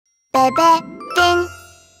Bebefinn.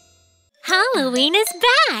 Halloween is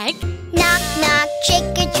back! Knock, knock,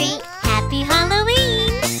 trick or treat. Happy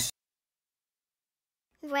Halloween!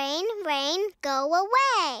 Rain, rain, go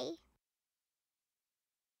away.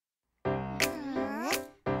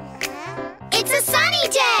 It's a sunny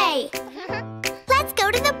day! Let's go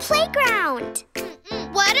to the playground.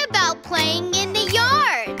 What about playing in the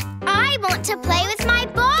yard? I want to play with my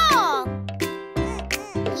ball.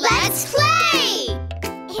 Let's play!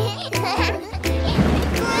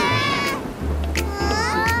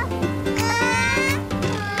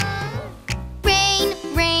 Rain,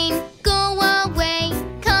 rain, go away.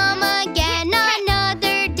 Come again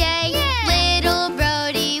another day. Little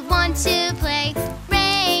Brody wants to play.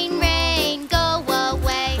 Rain, rain, go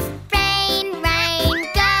away. Rain, rain,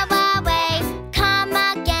 go away. Come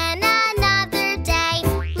again another day.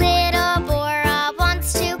 Little Bora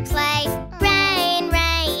wants to play. Rain,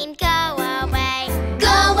 rain, go away.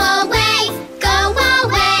 Go away, go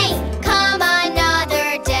away. Come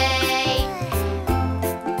another day.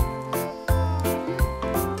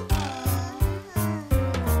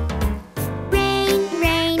 Rain,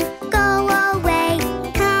 rain, go away.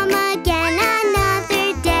 Come again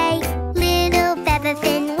another day. Little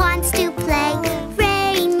Bebefinn wants to play.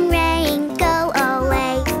 Rain, rain, go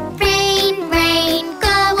away. Rain, rain,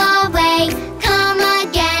 go away. Come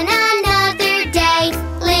again another day.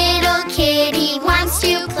 Little kitty wants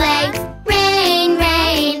to play. Rain,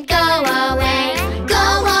 rain, go away. Go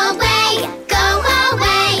away, go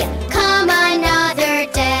away. Come another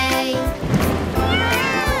day.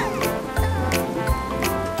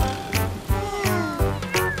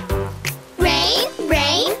 Rain,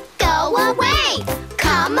 rain, go away.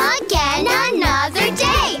 Come again another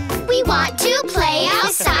day. We want to play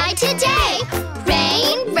outside today.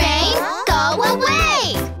 Rain, rain, go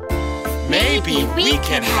away. Maybe we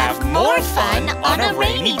can have more fun on a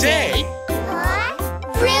rainy day.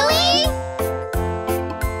 Really?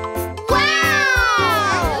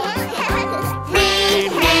 Wow!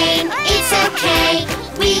 Rain, rain, it's okay.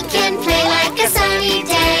 We can play like a sunny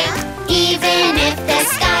day. Even if the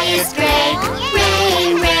sky is gray.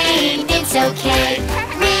 Rain, rain, it's okay.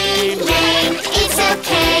 Rain, rain, it's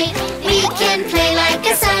okay. We can play like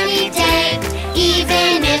a sunny day.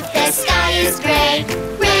 Even if the sky is gray.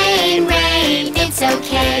 Rain, rain, it's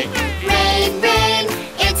okay. Rain, rain,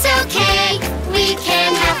 it's okay. We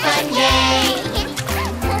can have fun, yay!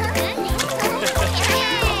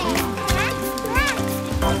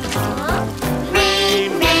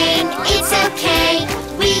 Rain, rain, it's okay.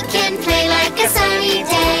 We can play like a sunny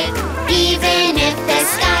day. Even if the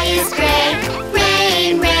sky is gray.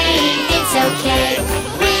 Rain, rain, it's okay.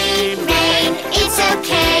 Rain, rain, it's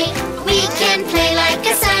okay. We can play like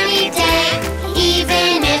a sunny day.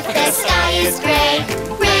 Even if the sky is gray.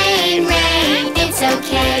 Rain, rain, it's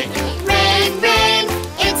okay. Rain, rain,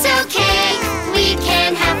 it's okay. We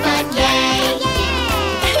can have fun, yay!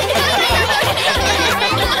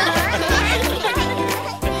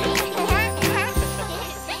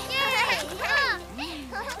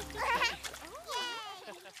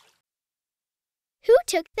 Who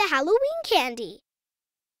took the Halloween candy?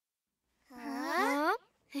 Huh?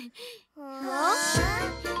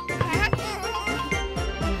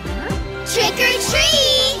 Trick or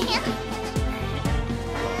treat!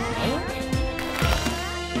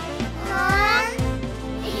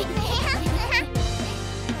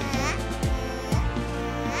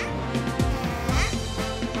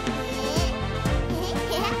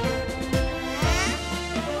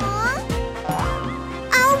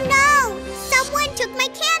 Oh no! Someone took my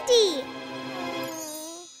candy!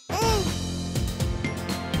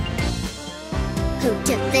 Who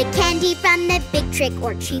took the candy from the big trick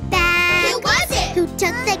or treat bag? Who was it? Who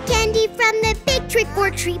took the candy from the big trick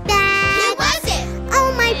or treat bag? Who was it?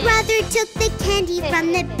 Oh, my brother took the candy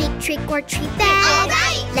from the big trick or treat bag. All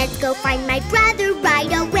right! Let's go find my brother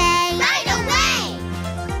right away. Right away!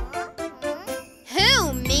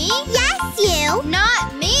 Who, me? Yes, you.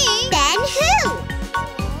 Not me! Then who?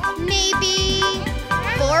 Maybe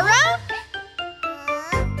Bora?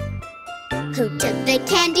 Who took the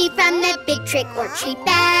candy from the big trick or treat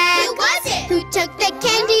bag? Who was it? Who took the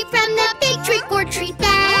candy from the big trick or treat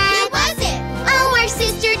bag? Who was it? Oh, our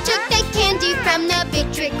sister took the candy from the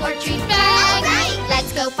big trick or treat bag. All right.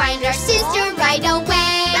 Let's go find our sister right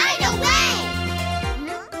away. Right away!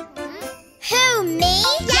 Who, me?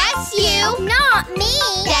 Yes, you! Not me.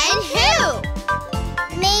 Then who?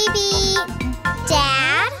 Maybe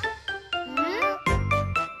Dad?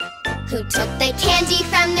 Who took the candy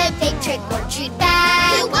from the big trick or treat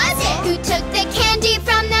bag? Who was it? Who took the candy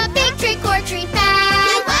from the big trick or treat bag?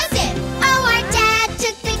 Who was it? Oh, our dad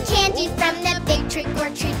took the candy from the big trick or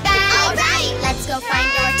treat bag. go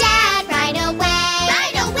find our dad right away.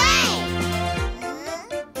 Right away!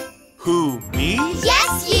 Who, me?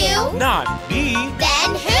 Yes, you! Not me. Then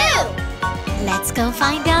who? Let's go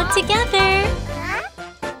find out together.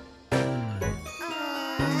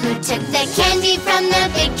 Who took the candy from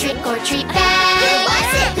the big trick-or-treat bag? Who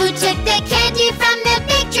was it? Who took the candy from the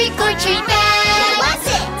big trick-or-treat bag? Who was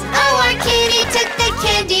it? Oh, our kitty took the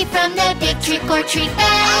candy from the big trick-or-treat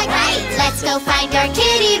bag. All right. Let's go find our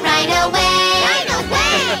kitty right away. Right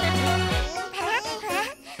away.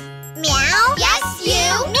 Meow. Yes,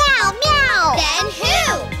 you. Meow, meow. Then who?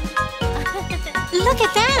 Look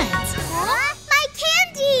at that. My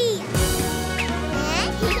candy.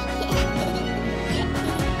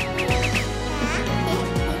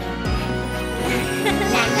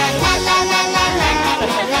 La la la la la la la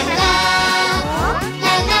la la la.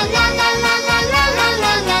 La la la la la la la la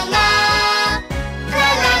la la la. La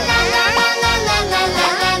la la la la la la la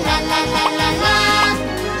la la la la la la.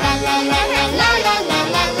 La la la la la la la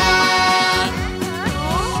la la.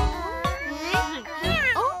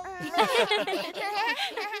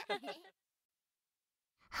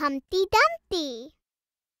 Humpty Dumpty.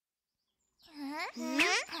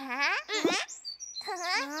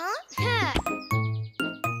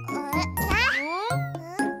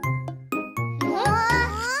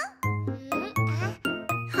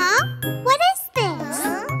 Huh? What is this?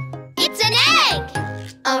 It's an egg!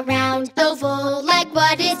 A round oval, like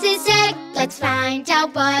what is this egg? Let's find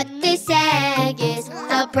out what this egg is.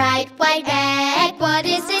 A bright white egg, what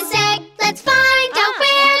is this egg? Let's find out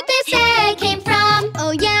where this egg came from.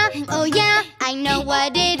 Oh yeah, I know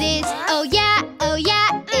what it is. Oh yeah,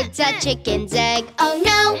 it's a chicken's egg. Oh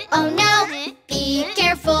no, be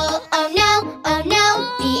careful. Oh no,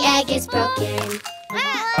 the egg is broken.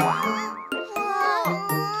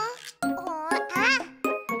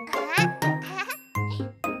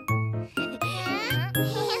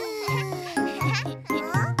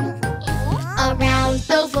 A round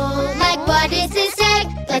oval, like what is this egg?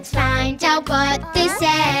 Let's find out what this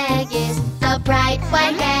egg is. A bright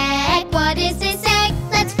white egg, what is this egg?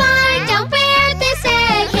 Let's find out where this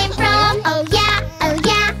egg came from. Oh yeah,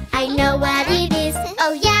 I know what it is.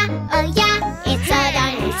 Oh yeah, it's a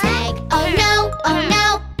dino's egg. Oh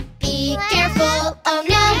no, be careful. Oh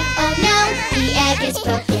no, the egg is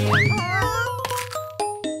broken.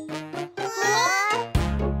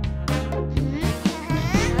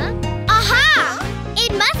 Aha!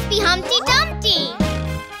 It must be Humpty Dumpty.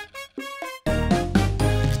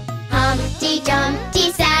 Humpty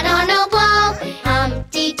Dumpty sat on a wall.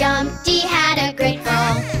 Humpty Dumpty had a great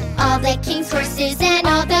fall. All the king's horses and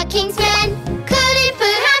all the king's men couldn't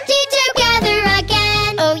put Humpty together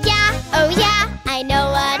again. Oh yeah, I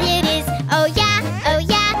know what it is. Oh yeah,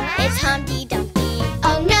 it's Humpty Dumpty.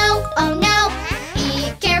 Oh no,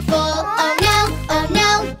 be careful. Oh no,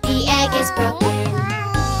 the egg is broken.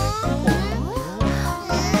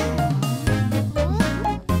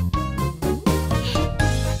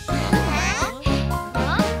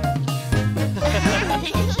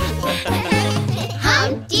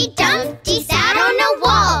 Humpty Dumpty sat on a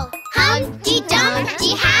wall. Humpty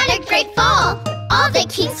Dumpty had a great fall. All the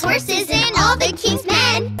king's horses and all the king's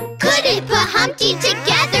men couldn't put Humpty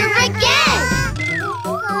together again.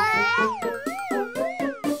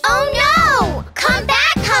 Oh no! Come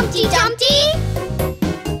back, Humpty Dumpty!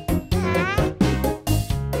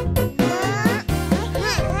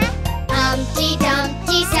 Humpty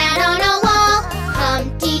Dumpty sat on a wall.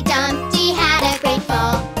 Humpty Dumpty had a great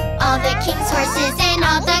fall. All the king's horses and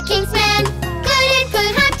all the king's men couldn't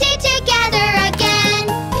put Humpty together again.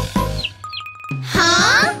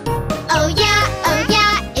 Huh? Oh yeah,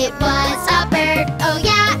 it was a bird. Oh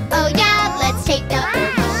yeah, let's take the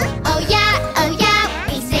bird home. Oh yeah,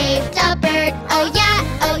 we saved a bird. Oh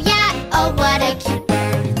yeah, oh what a cute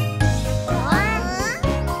bird.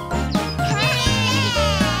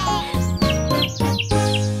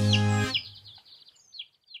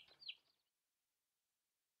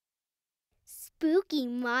 Spooky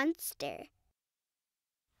monster.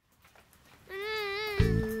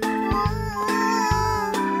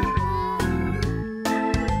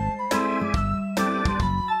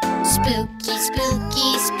 Spooky, spooky,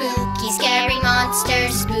 spooky, scary monster.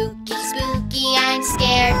 Spooky, spooky, I'm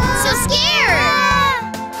scared. So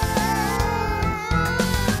scared!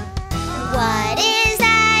 What is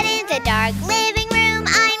that in the dark living room?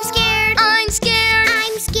 I'm scared. I'm scared.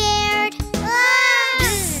 I'm scared.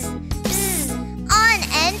 Psst, psst, on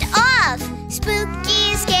and off.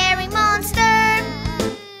 Spooky, scary monster.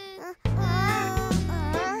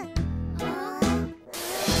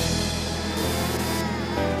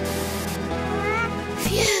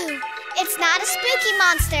 Phew, it's not a spooky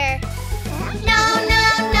monster. No,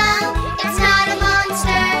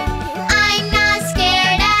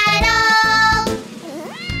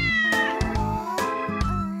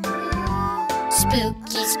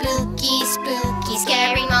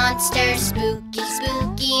 spooky,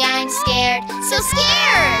 spooky, I'm scared, so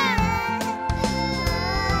scared!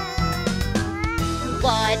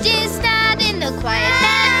 What is that in the quiet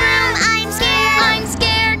bedroom? I'm scared, I'm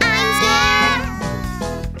scared, I'm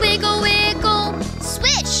scared! Wiggle, wiggle,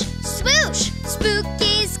 swish, swoosh,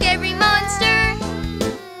 spooky, scary monster!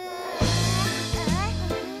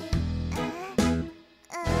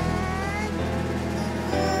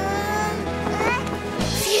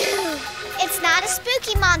 It's not a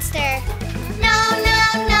spooky monster. No, no,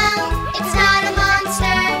 no, it's not a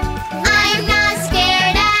monster. I'm not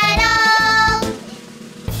scared at all.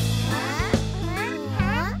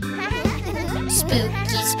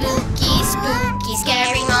 Spooky, spooky, spooky,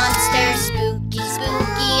 scary monster. Spooky,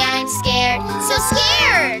 spooky, I'm scared, so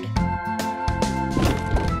scared.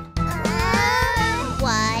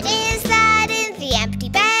 What is that in the empty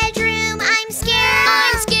bedroom? I'm scared.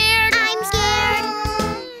 I'm scared. I'm scared.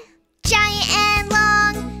 Giant and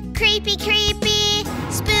long, creepy, creepy,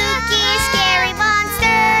 spooky, scary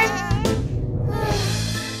monster.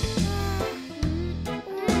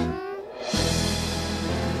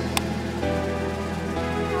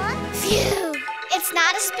 Phew! It's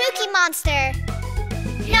not a spooky monster.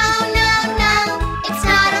 No, no, no, it's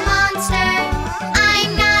not a monster.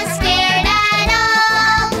 I'm not scared at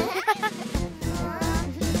all.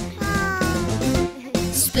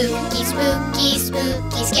 Spooky, spooky,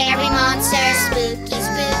 spooky, scary monster. Spooky,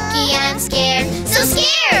 spooky, I'm scared, so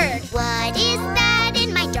scared. What is that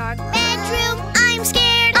in my dark bedroom? I'm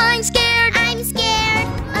scared. I'm scared. I'm scared.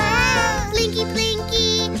 Blinky,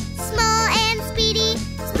 blinky, small and speedy,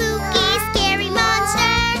 spooky, scary monster.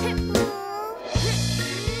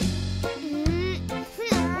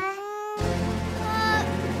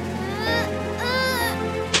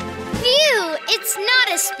 Phew, it's not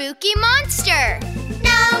a spooky monster.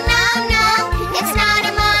 No, no, no, it's not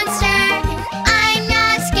a monster. I'm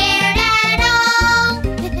not scared at all.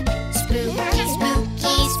 Spooky,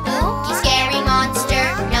 spooky, spooky, scary monster.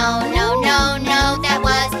 No, no, no, no, that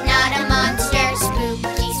was not a monster.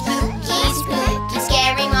 Spooky, spooky, spooky,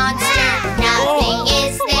 scary monster. Nothing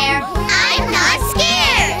is there. I'm not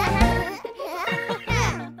scared.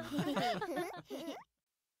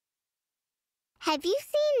 Have you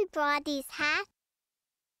seen Brody's hat?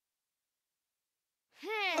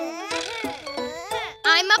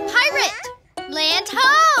 I'm a pirate! Land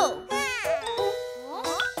ho!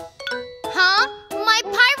 Huh? My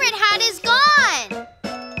pirate hat is gone!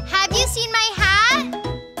 Have you seen my hat?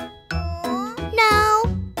 No,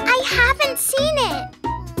 I haven't seen it.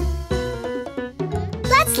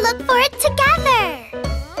 Let's look for it together.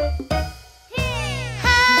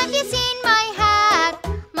 Have you seen my hat?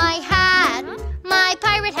 My hat, my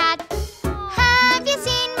pirate hat. Have you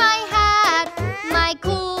seen my hat? My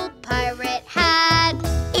cool pirate hat.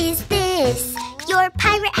 Is this your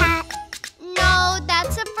pirate hat? No,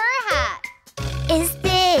 that's a fur hat. Is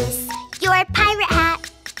this your pirate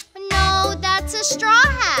hat? No, that's a straw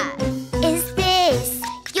hat. Is this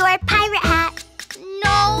your pirate hat?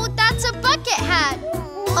 No, that's a bucket hat.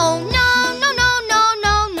 Oh no, no, no, no,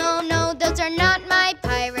 no, no, no, those are not my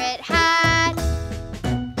pirate hat.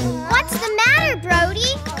 What's the matter,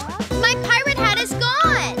 Brody? My pirate hat is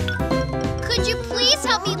gone. Could you please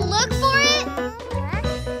help me look for it?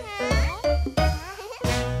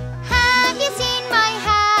 Have you seen my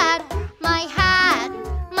hat? My hat,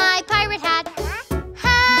 my pirate hat.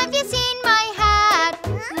 Have you seen my hat?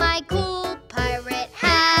 My cool pirate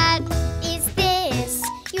hat. Is this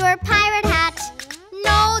your pirate hat?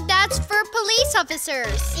 No, that's for police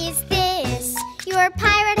officers. Is this your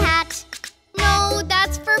pirate hat? No,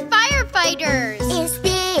 that's for firefighters. Is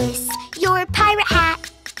this your pirate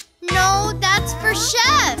hat? No, that's for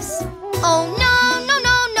chefs. Oh no, no,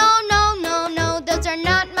 no, no, no, no, no, those are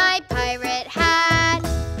not my pirate hat.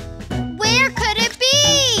 Where could it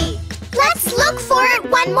be? Let's look for it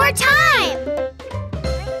one more time.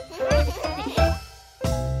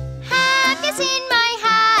 Have you seen my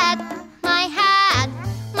hat? My hat,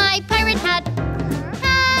 my pirate hat.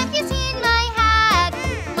 Have you seen my hat?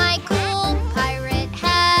 My cool pirate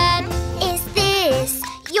hat. Is this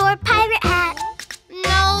your pirate hat?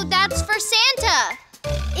 No, that's for Santa.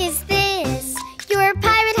 Is this your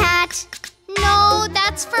pirate hat? No,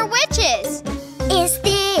 that's for witches. Is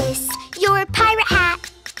this your pirate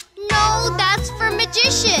hat? No, that's for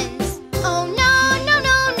magicians. Oh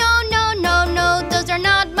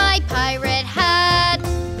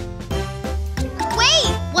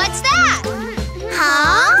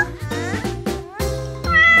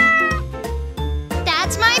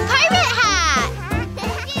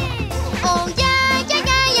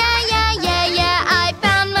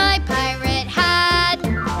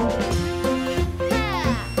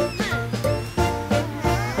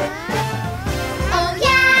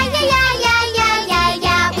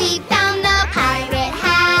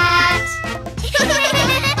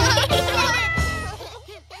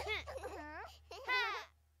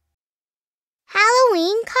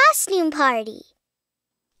Halloween costume party.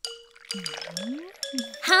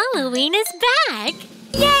 Halloween is back!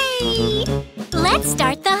 Yay! Let's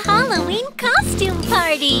start the Halloween costume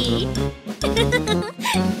party!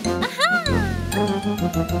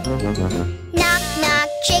 Knock, knock,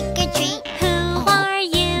 trick or treat. Who are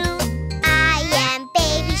you? I am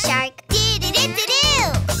Baby Shark.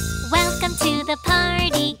 Do-do-do-do-do. Welcome to the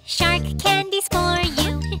party. Shark candies for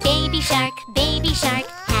you. Baby Shark,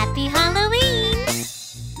 happy Halloween!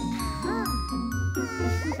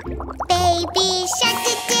 Baby Shark,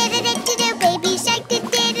 do-do-do-do-do. Baby Shark,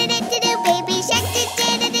 do-do-do-do-do. Baby Shark,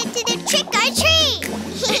 do-do-do-do-do. Trick or treat.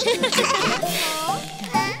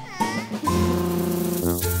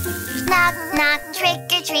 Knock, knock, trick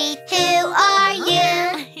or treat. Who are you?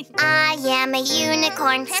 I am a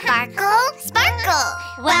unicorn. Sparkle, sparkle.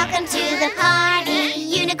 Welcome to the party.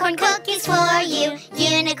 Unicorn cookies for you.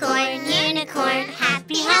 Unicorn, unicorn,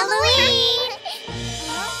 happy Halloween.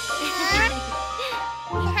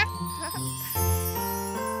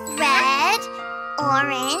 Red,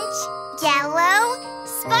 orange, yellow,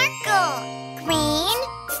 sparkle. Green,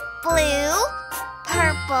 blue,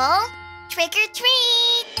 purple, trick or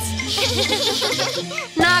treat.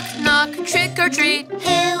 Knock, knock, trick or treat.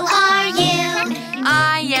 Who are you?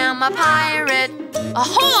 I am a pirate.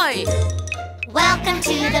 Ahoy! Welcome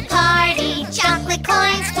to the party. Chocolate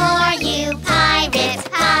coins for you. Pirates,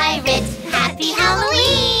 pirates, happy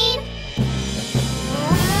Halloween.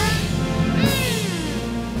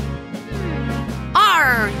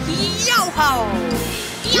 Arr! Yo-ho!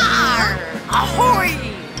 Yar! Ahoy!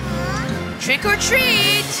 Trick or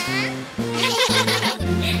treat!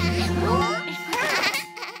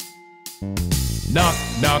 Knock,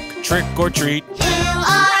 knock, trick or treat. Who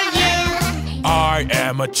are you? I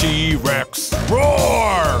am a T-Rex.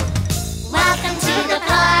 Roar! Welcome to the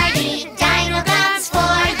party. Dino guns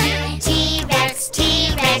for you. T-Rex,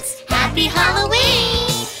 T-Rex, happy Halloween.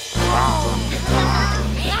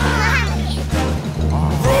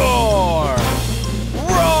 Roar!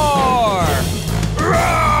 Roar!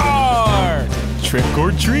 Roar! Trick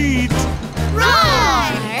or treat.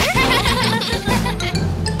 Roar!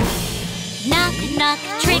 Knock, knock,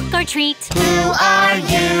 trick or treat. Who are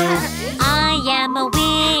you? I am a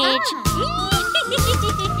witch.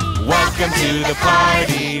 Welcome to the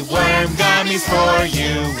party. Worm gummies for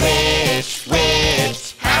you. Wish,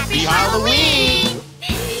 wish, happy Halloween.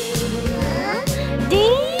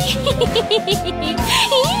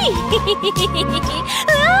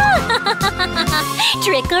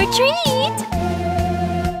 Trick or treat.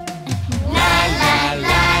 La la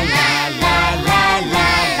la la la la la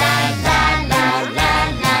la la la la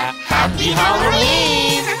la. Happy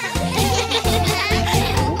Halloween.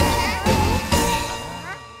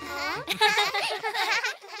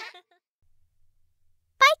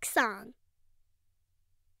 Bike song.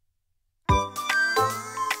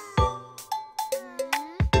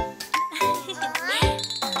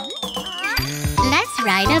 Let's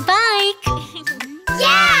ride a bike.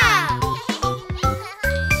 Yeah!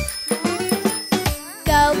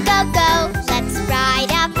 Go, go, go, let's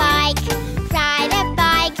ride a bike. Ride a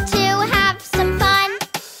bike to have some fun.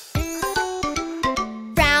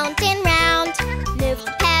 Round and round, move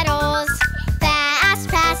the pedals. Fast,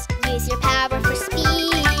 fast, use your power for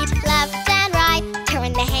speed. Left and right,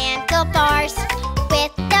 turn the handlebars.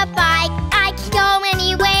 With the bike, I can go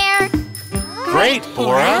anywhere. Great,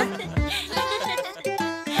 Bora.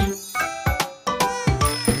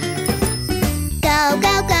 Go,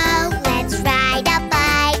 go, go, let's ride a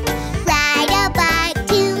bike. Ride a bike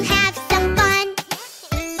to have some fun.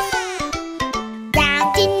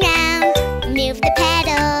 Round and round, move the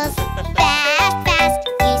pedals. Fast, fast,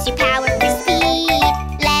 use your power for speed.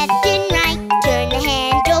 Left and right, turn the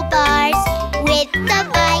handlebars. With the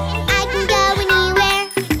bike, I can go anywhere.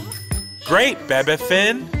 Great,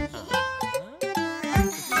 Bebefinn.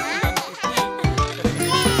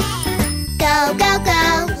 Go, go,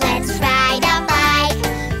 go, let's ride a bike.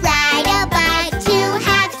 Ride a bike to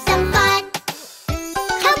have some fun.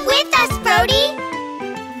 Come with us, Brody.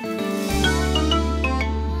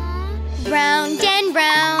 Round and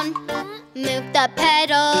round, move the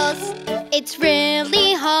pedals. It's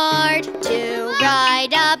really hard to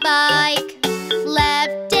ride a bike.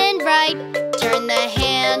 Left and right, turn the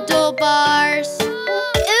handlebars.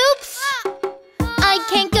 Oops! I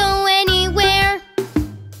can't go anywhere.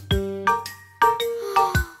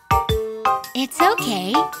 It's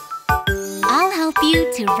okay. I'll help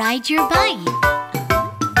you to ride your bike.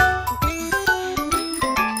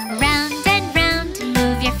 Round and round,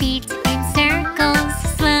 move your feet in circles.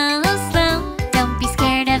 Slow, slow, don't be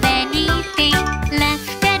scared of anything.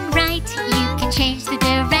 Left and right, you can change the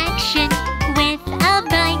direction with a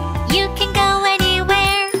bike.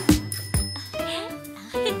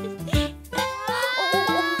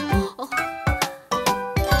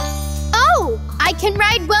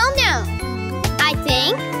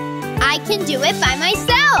 can do it by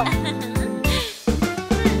myself.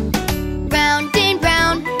 Round and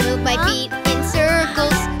round, move my feet in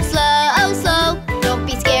circles. Slow, slow, don't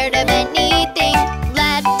be scared of anything.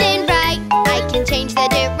 Left and right, I can change the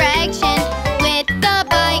direction. With the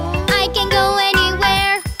bike, I can go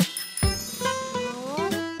anywhere.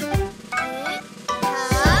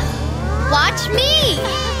 Watch me!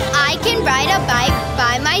 I can ride a bike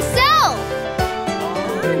by myself.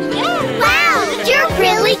 Wow, you're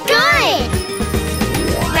really good!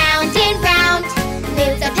 Round and round,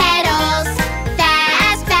 move the pedals.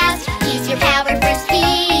 Fast, fast, use your power for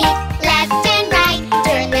speed. Left and right,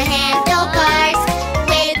 turn the handlebars.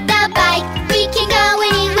 With the bike, we can go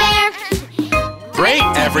anywhere. Great,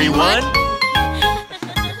 everyone!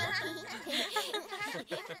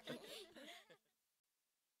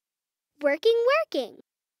 Working, working.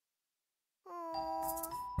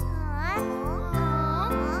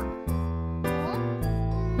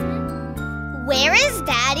 Where is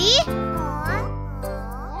Daddy?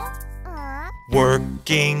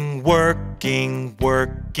 Working, working,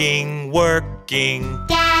 working, working.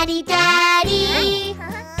 Daddy, Daddy,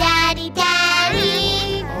 Daddy,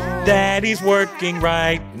 Daddy. Daddy's working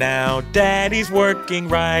right now. Daddy's working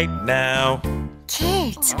right now.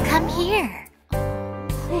 Kids, come here.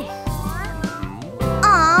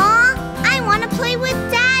 Aw, I want to play with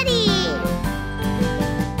Daddy.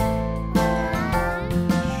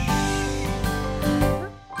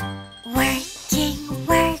 Working,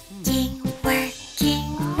 working,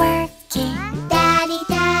 working, working. Daddy,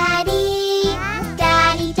 Daddy,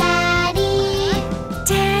 Daddy, Daddy.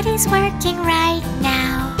 Daddy's working right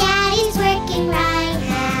now. Daddy's working right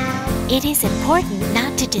now. It is important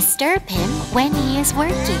not to disturb him when he is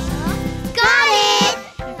working. Got it!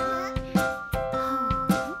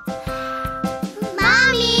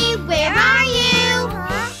 Mommy, where are you?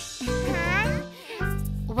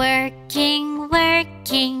 Working,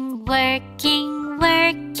 working, working,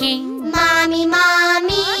 working. Mommy,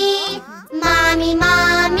 Mommy, Mommy,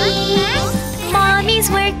 Mommy. Mommy's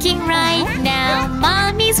working right now.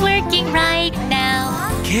 Mommy's working right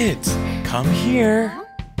now. Kids, come here.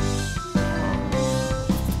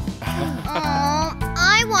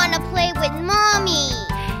 I want to play with Mommy.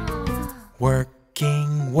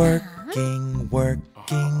 Working, working,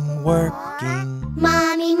 working, working.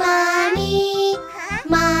 Mommy, Mommy,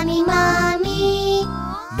 Mommy, Mommy.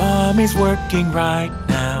 Mommy's working right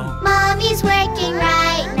now. Mommy's working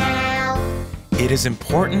right now. It is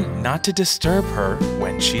important not to disturb her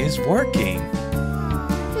when she is working.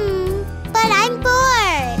 But I'm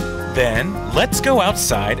bored. Then let's go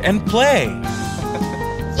outside and play.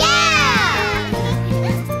 Yeah!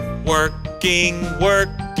 Working,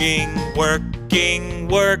 working, working,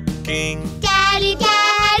 working. Daddy,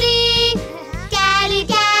 Daddy, Daddy,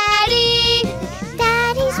 Daddy.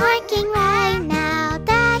 Daddy's working right now.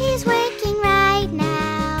 Daddy's working right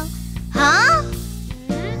now. Huh?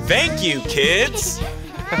 Thank you, kids.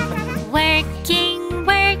 Working,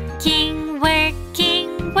 working,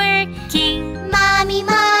 working, working. Mommy,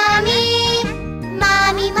 Mommy,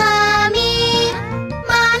 Mommy, Mommy.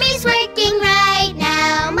 Mommy's working right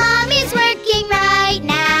now. Mommy's working right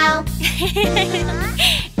now.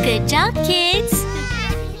 Good job, kids.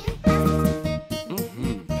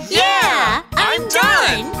 Yeah, I'm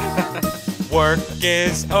done. Work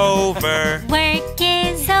is over. Work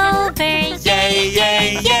is over. Yay,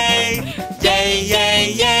 yay, yay. Yay,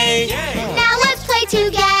 yay, yay. Now let's play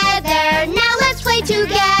together. Now let's play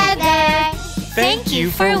together. Thank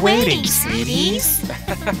you for waiting, sweeties.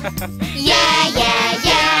 Yeah, yeah,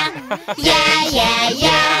 yeah. Yeah, yeah,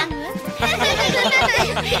 yeah.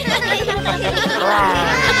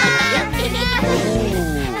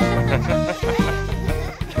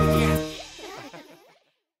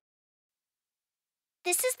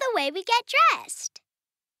 This is the way we get dressed.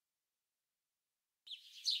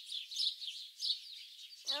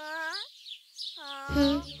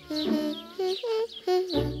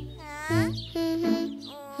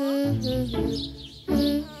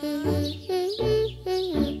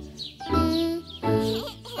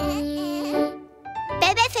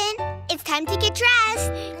 Bebefinn, it's time to get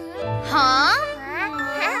dressed. Huh?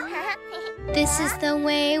 This is the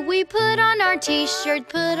way we put on our t-shirt,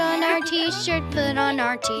 put on our t-shirt, put on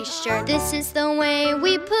our t-shirt. This is the way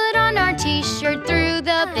we put on our t-shirt through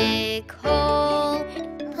the big hole.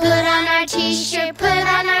 Put on our t-shirt, put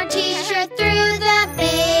on our t-shirt through the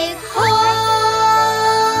big hole.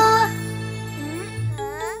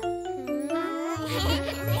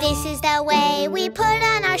 This is the way we put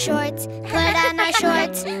on our shorts, put on our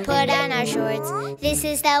shorts, put on our shorts. This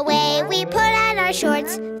is the way we put on our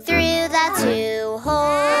shorts through the two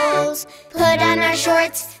holes. Put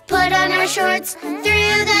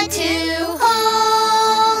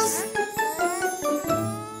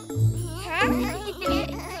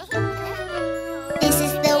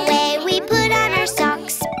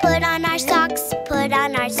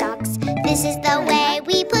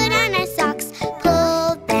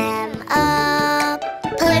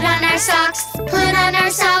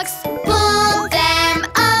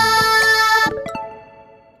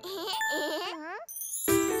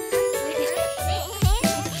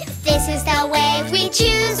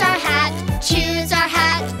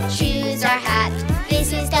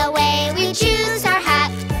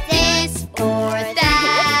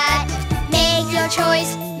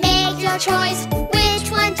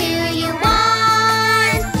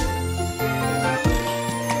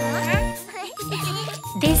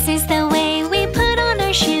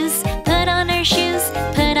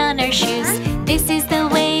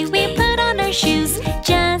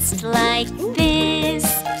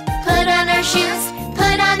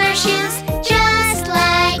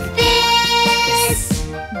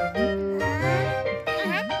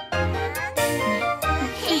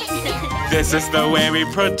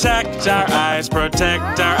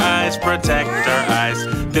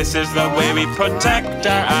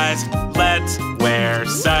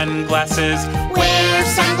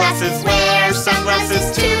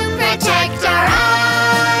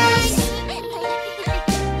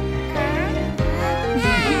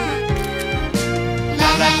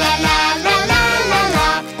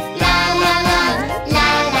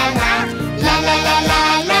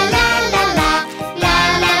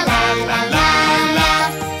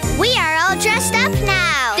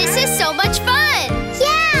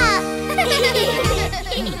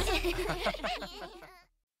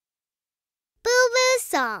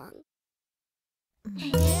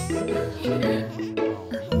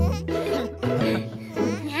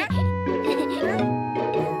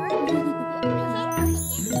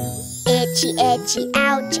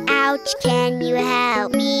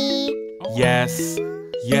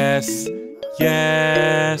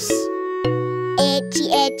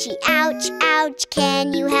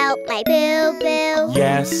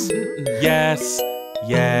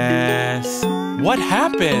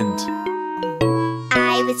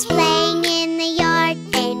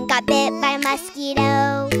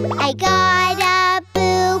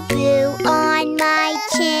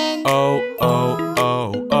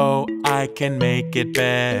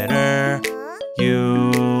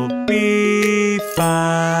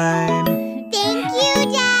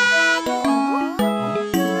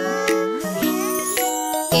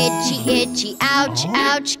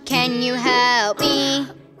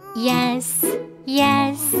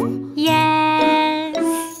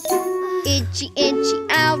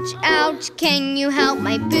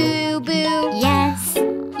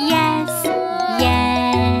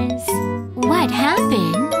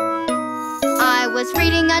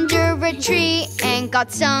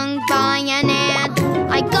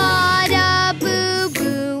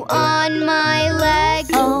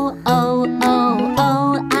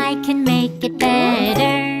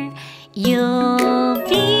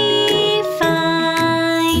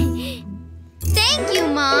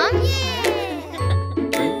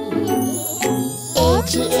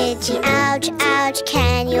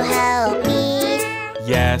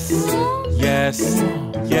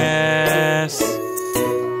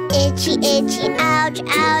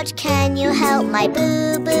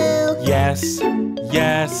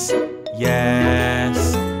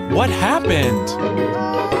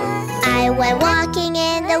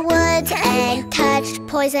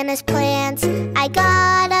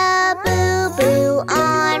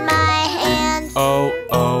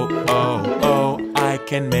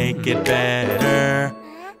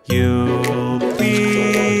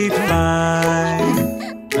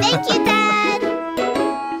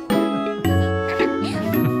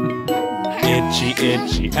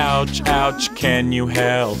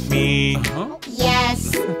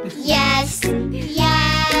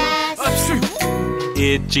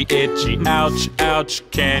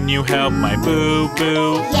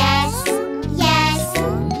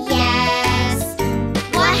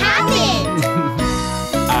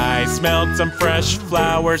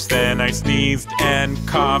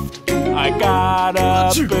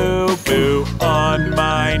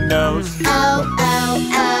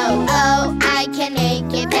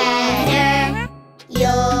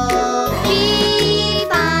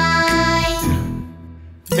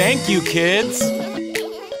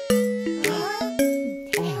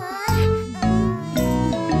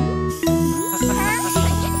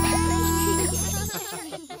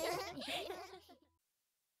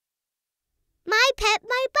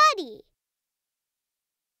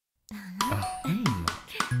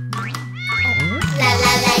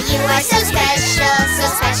are so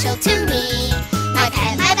special to me. My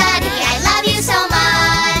pet, my buddy, I love you so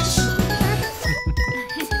much.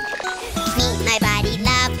 Meet my buddy,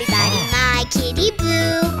 lovely buddy, my kitty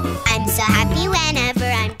Boo. I'm so happy whenever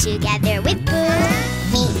I'm together with Boo.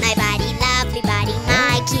 Meet my buddy, lovely buddy,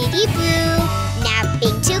 my kitty Boo.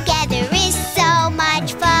 Napping together is so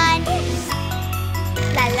much fun.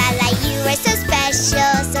 La la la, you are so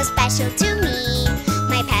special to me.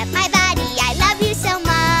 My pet, my buddy, I love you so much.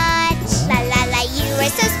 La la la, you are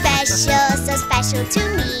so special to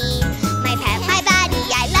me. My pet, my buddy,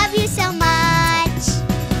 I love you so much.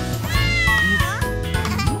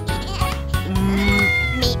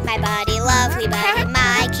 Meet my buddy, lovely buddy,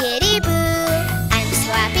 my kitty Boo. I'm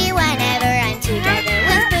so happy whenever I'm together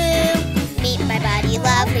with Boo. Meet my buddy,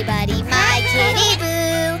 lovely buddy, my kitty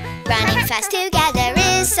Boo. Running fast together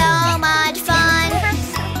is so much fun.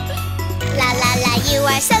 La la la, you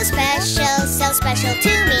are so special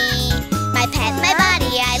to me. My pet, my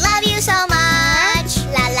buddy, I love you so much.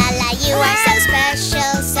 La la la, you are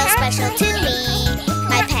so special to me.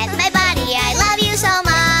 My pet, my buddy, I love you so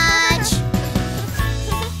much.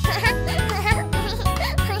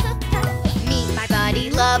 Meet my buddy,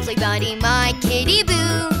 lovely buddy, my kitty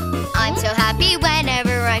Boo. I'm so happy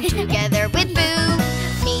whenever I'm together with Boo.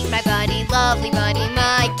 Meet my buddy, lovely buddy,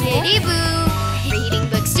 my kitty Boo. Reading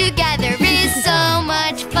books together is so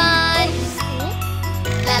much fun.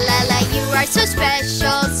 La la la, you are so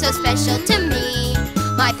special to me.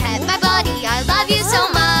 My pet, my buddy, I love you so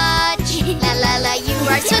much. La la la, you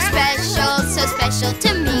are so special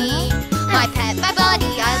to me. My pet, my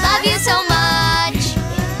buddy, I love you so much.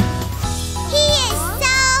 He is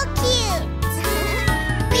so cute.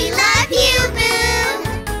 We love you, Boo.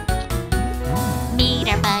 Meet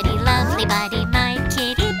our buddy, lovely buddy, my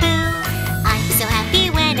kitty Boo. I'm so happy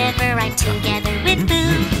whenever I'm together with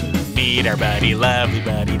Boo. Meet our buddy, lovely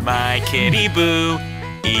buddy, my kitty Boo.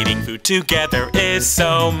 Eating food together is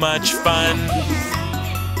so much fun.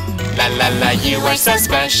 La la la, you are so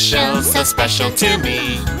special to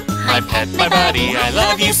me. My pet, my buddy, I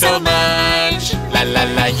love you so much. La la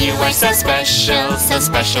la, you are so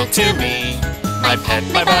special to me. My pet,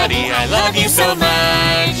 my buddy, I love you so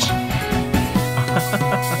much.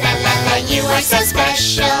 La la la, you are so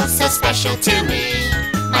special to me.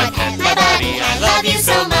 My pet, my buddy, I love you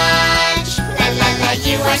so much. La la la,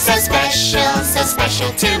 you are so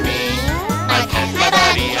special to me. My pet, my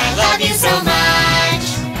buddy, I love you so much.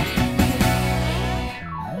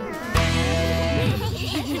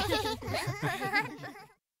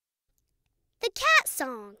 The cat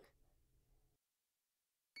song.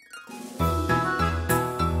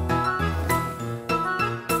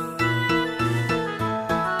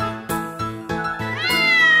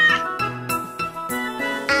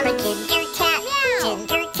 I'm a ginger cat,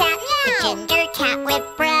 a ginger cat with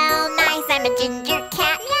brown eyes. I'm a ginger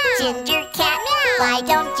cat, why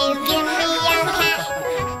don't you give me a cat?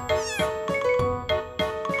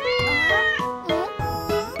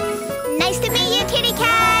 Nice to meet you, kitty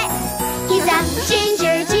cat. He's a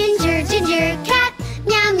ginger cat.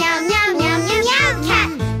 Meow, meow, meow, meow, meow, meow, cat.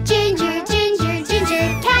 Ginger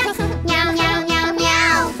cat. Meow, meow, meow,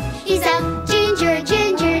 meow. He's a ginger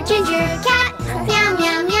cat. Meow,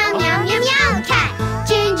 meow, meow, meow, meow, meow, cat.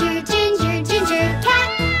 Ginger cat.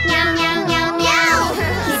 Meow, meow, meow, meow.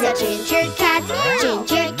 He's a ginger cat. The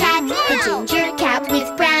ginger cat with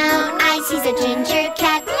brown eyes. He's a ginger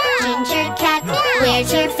cat.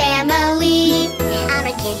 Where's your family? I'm a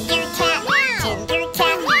ginger cat, a ginger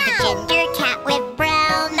cat with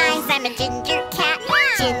brown eyes. I'm a ginger cat,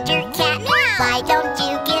 why don't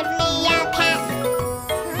you give me a cat?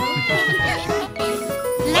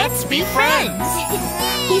 Let's be friends.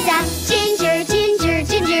 He's a ginger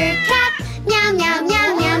cat. Meow, meow, meow,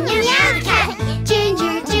 meow, meow, meow, cat.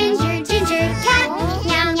 Ginger cat.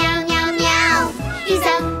 Meow, meow, meow, meow. He's a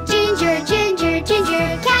ginger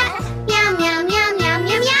cat. Meow, meow, meow, meow,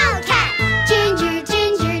 meow, meow, cat. Ginger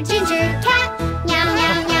cat. Meow,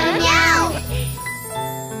 meow, meow, meow.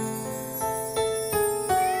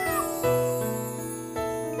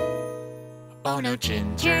 Oh no,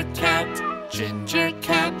 ginger cat,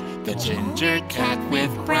 the ginger cat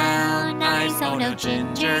with brown eyes. Oh no,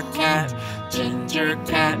 ginger cat,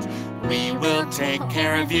 we will take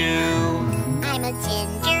care of you. I'm a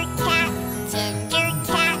ginger cat,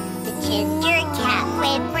 the ginger cat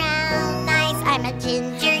with brown eyes. I'm a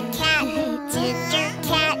ginger cat,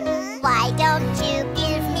 why don't you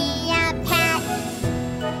give me a pat?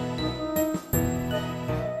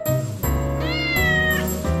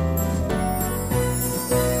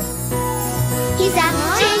 He's a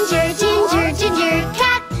ginger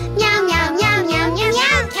cat. Meow, meow, meow, meow, meow,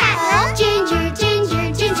 meow, cat. Ginger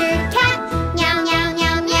cat.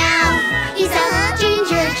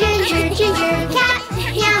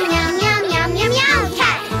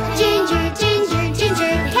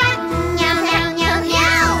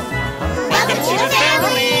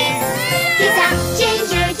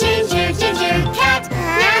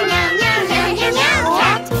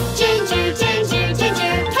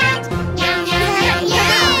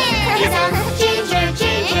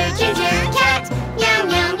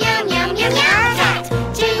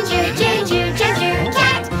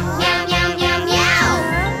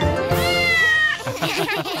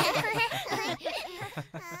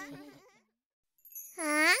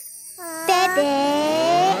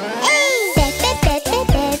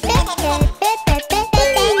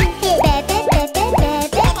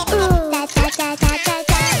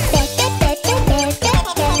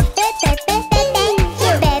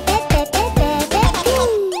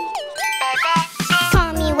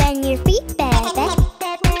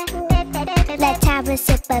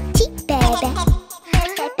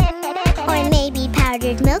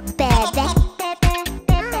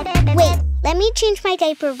 change my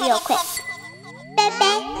diaper real quick.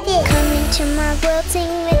 Bebefinn. Come into my world, sing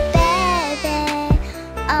with Bebe.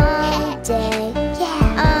 All day,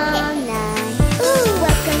 all night.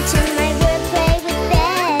 Welcome to my world, play with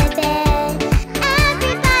Bebe.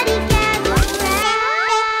 Everybody gather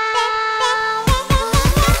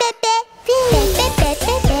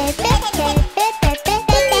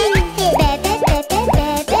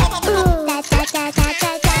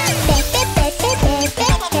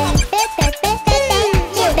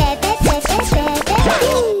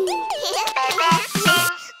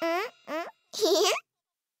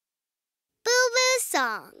Boo-boo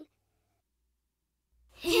song.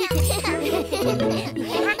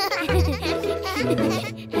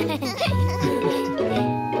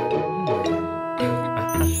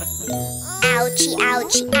 Ouchie,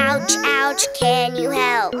 ouchie, ouch, ouch, can you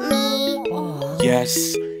help me?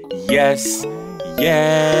 Yes, yes,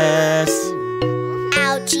 yes.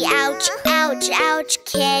 Ouchie, ouch, ouch, ouch,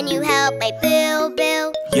 can you help my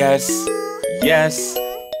boo-boo? Yes, yes,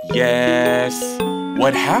 yes.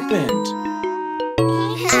 What happened?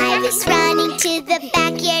 I was running to the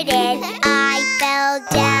backyard and I fell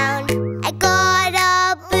down. I got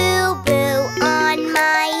a boo-boo on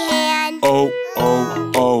my hand. Oh,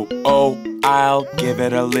 oh, oh, oh, I'll give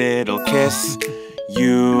it a little kiss.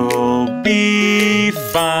 You'll be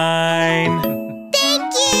fine.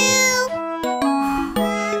 Thank you!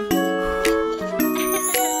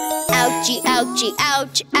 Ouchie, ouchie,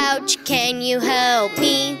 ouch, ouch, can you help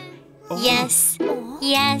me? Yes,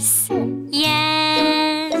 yes,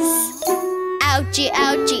 yes. Ouchie,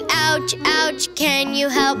 ouchie, ouch, ouch, can you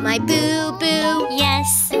help my boo-boo?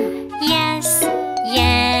 Yes, yes,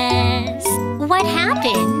 yes. What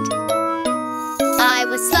happened? I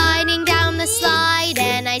was sliding down the slide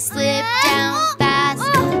and I slipped down fast.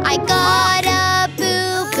 I got a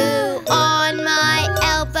boo-boo on my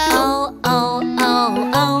elbow. Oh, oh,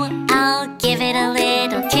 oh, oh, I'll give it a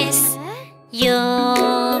little kiss.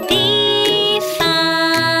 You'll be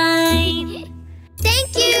fine.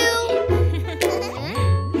 Thank you!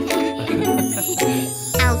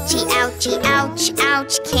 Ouchie, ouchie, ouch,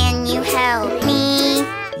 ouch, can you help me?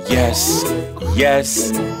 Yes,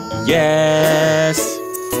 yes, yes.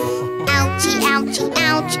 Ouchie, ouchie,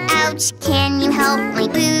 ouch, ouch, can you help my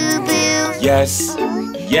boo-boo? Yes,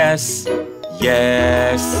 yes,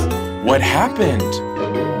 yes. What happened?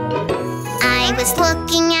 I was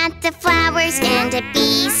looking at the flowers and a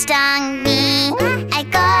bee stung me. I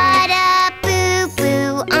got a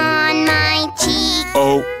boo-boo on my cheek.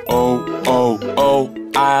 Oh, oh, oh, oh,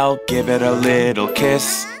 I'll give it a little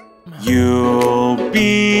kiss. You'll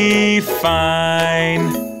be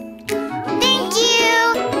fine. Thank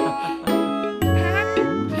you!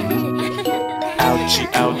 Ouchie,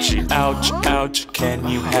 ouchie, ouch, ouch, can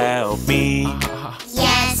you help me?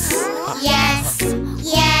 Yes, yes,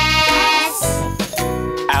 yes.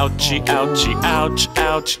 Ouchie, ouchie, ouch,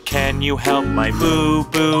 ouch, can you help my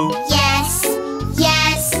boo-boo? Yes,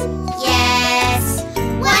 yes, yes.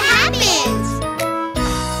 What happened?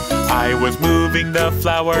 I was moving the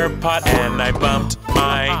flower pot and I bumped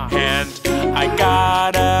my hand. I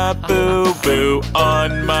got a boo-boo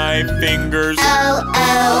on my fingers. Oh,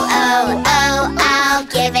 oh, oh, oh, I'll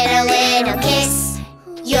give it a little kiss.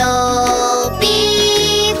 You'll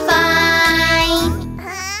be fine.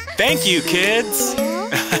 Thank you, kids.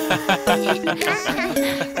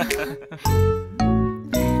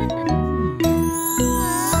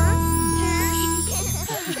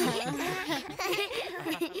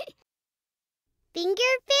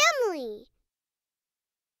 Finger family.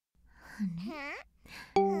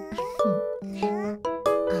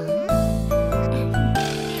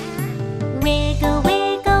 Wiggle,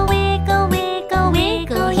 wiggle, wiggle, wiggle,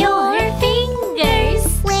 wiggle your fingers.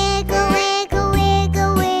 Wiggle, wiggle,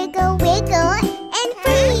 wiggle, wiggle, wiggle, and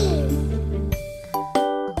freeze.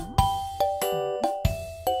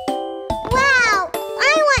 Wow,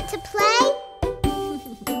 I want to play.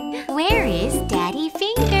 Where is Daddy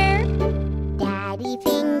Finger?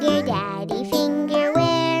 Daddy finger,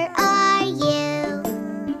 where are you?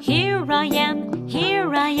 Here I am,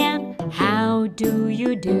 here I am. How do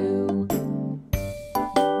you do?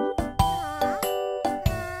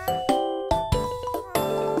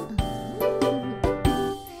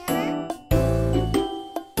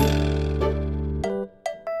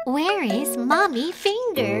 Where is Mommy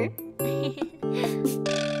Finger?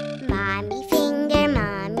 Mommy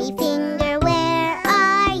finger, where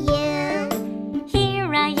are you?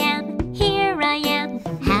 Here I am, here I am.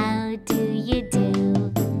 How do you do?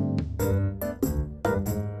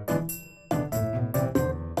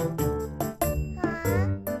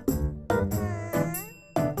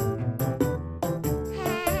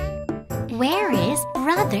 Where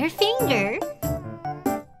Brother Finger.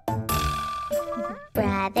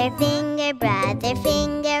 Brother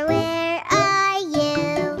Finger, where are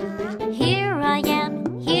you? Here I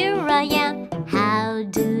am, how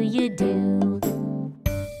do you do?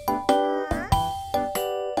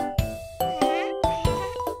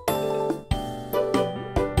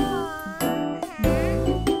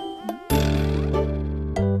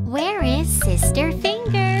 Where is Sister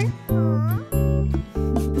Finger?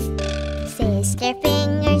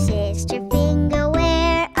 Sister Finger,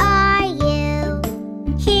 where are you?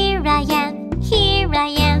 Here I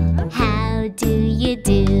am, how do you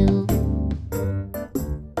do?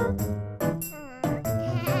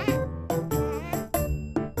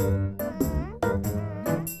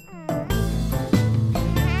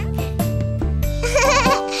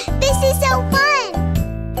 This is so fun!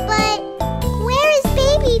 But where is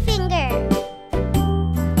Baby Finger?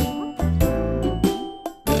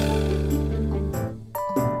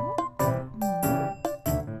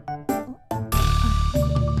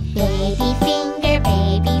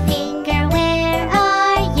 Baby Finger, where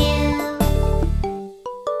are you?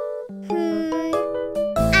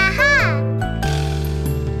 Aha!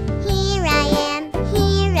 Here I am,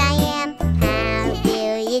 how do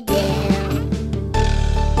you do?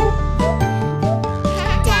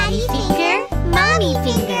 Daddy Finger, Mommy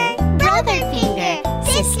Finger, Brother Finger,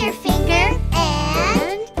 Sister Finger,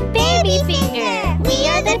 and Baby Finger. We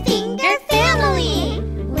are the Finger family.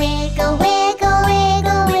 Wiggle, wiggle,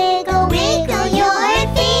 wiggle, wiggle, wiggle your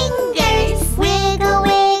fingers. Wiggle,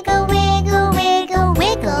 wiggle, wiggle, wiggle,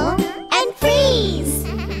 wiggle, and freeze.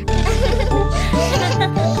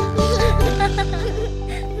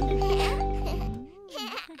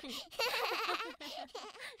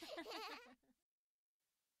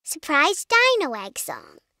 Surprise Dino Egg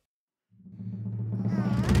Song.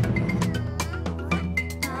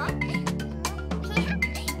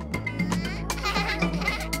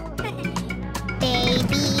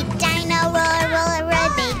 Baby Dino roar, roar, roar.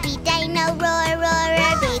 Baby Dino roar, roar,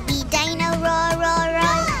 roar. Baby Dino roar, roar,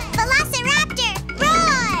 roar. Velociraptor,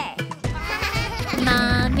 roar!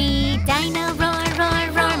 Mommy Dino roar, roar,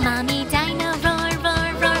 roar. Mommy Dino roar, roar,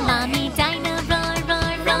 roar. Mommy Dino roar,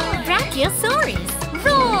 roar, roar. Brachiosaurus,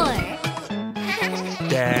 roar!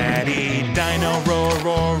 Daddy Dino roar,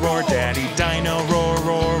 roar, roar. Daddy Dino roar,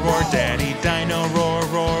 roar, roar. Daddy Dino roar,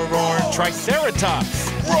 roar, roar. Triceratops,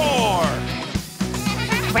 roar!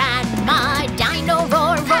 Grandma Dino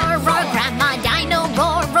roar, roar, roar. Grandma Dino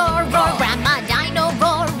roar, roar, roar. Grandma Dino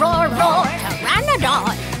roar, roar, roar.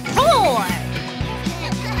 Pteranodon, roar!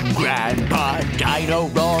 Grandpa Dino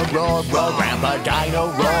roar, roar, roar. Grandpa Dino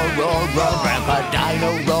roar, roar, roar. Grandpa Dino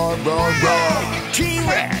roar, roar, roar.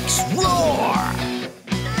 T-Rex, roar!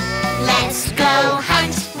 Let's go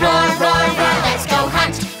hunt, roar, roar, roar. Let's go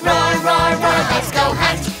hunt, roar, roar, roar. Let's go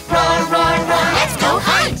hunt, roar, roar, roar. Let's go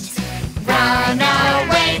hunt. Run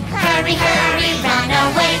away, hurry, hurry, run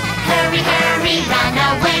away. Hurry, hurry, run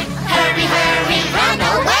away. Hurry, hurry, run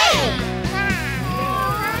away.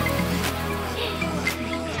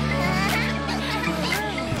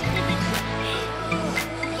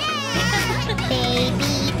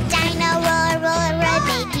 Baby Dino roar, roar, roar.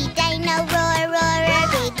 Baby Dino roar, roar, roar.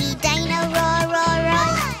 Baby Dino roar, roar,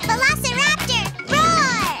 roar. Velociraptor,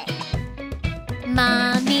 roar!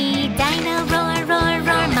 Mommy Dino roar, roar,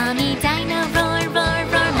 roar. Mommy Dino roar, roar,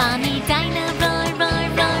 roar. Mommy Dino roar, roar,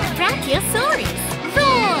 roar. Brachiosaurus,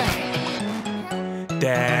 roar!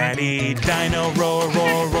 Daddy Dino roar,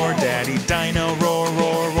 roar, roar. Daddy Dino roar,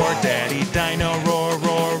 roar, roar. Daddy Dino roar,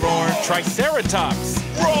 roar, roar. Triceratops,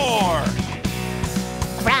 roar!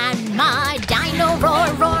 Grandma Dino roar,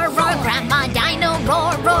 roar, roar. Grandma Dino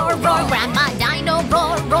roar, roar, roar. Grandma Dino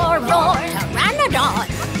roar, roar, roar. Pteranodon,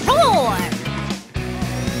 roar!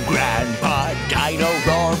 Grandpa Dino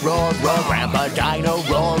roar, roar, roar. Grandpa Dino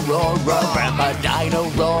roar, roar, roar. Grandpa Dino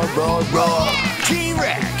roar, roar, roar.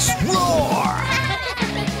 T-Rex, roar!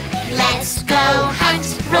 Let's go hunt,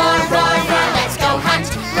 roar, roar, roar. Let's go hunt,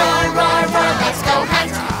 roar, roar, roar. Let's go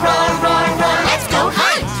hunt, roar, roar, roar. Let's go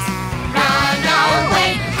hunt. Run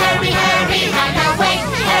away, hurry, hurry, run away.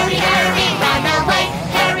 Hurry, hurry, run away.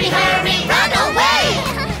 Hurry, hurry, run away.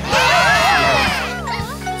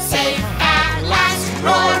 Safe at last,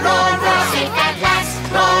 roar, roar, roar. Safe at last,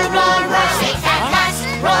 roar, roar, roar. Safe at last,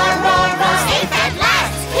 roar, roar, roar. Safe at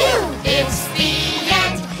last. Phew, it's the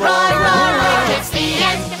end. Roar, roar, roar. It's the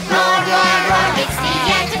end. Roar, roar, roar. It's the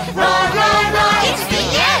end. Roar, roar, roar. It's the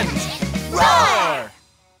end. Roar.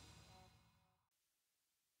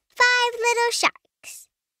 5 little sharks.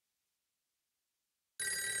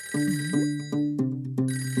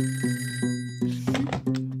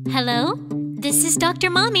 Hello, this is Dr.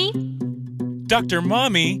 Mommy. Dr.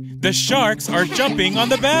 Mommy, the sharks are jumping on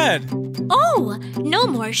the bed. Oh, no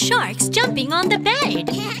more sharks jumping on the bed.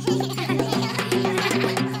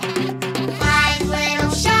 5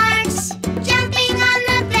 little sharks jumping on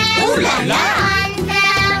the bed. Ooh la la! One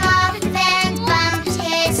fell off and bumped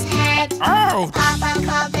his head. Ouch! Papa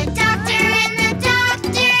called the doctor and the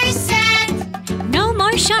doctor said, No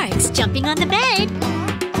more sharks jumping on the bed.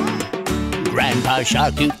 Grandpa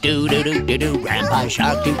Shark doo doo doo doo doo doo. Grandpa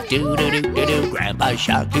Shark doo doo doo doo doo doo. Grandpa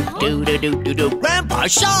Shark doo doo doo doo doo doo. Grandpa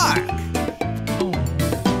Shark! 4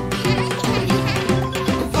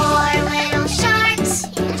 little sharks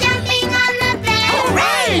jumping on the bed.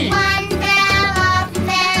 Hooray! One fell off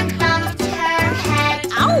and bumped her head.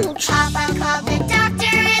 Ouch! Papa called the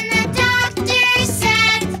doctor and the doctor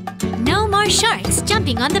said, No more sharks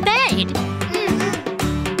jumping on the bed.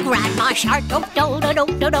 Grandma Shark do do do do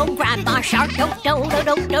do do. Grandma Shark do do do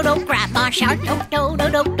do do do. Grandma Shark do do do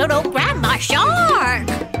do do do. Grandma Shark.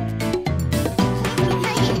 3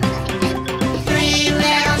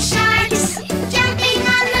 little sharks jumping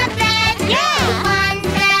on the bed. Yeah! One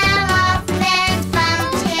fell off and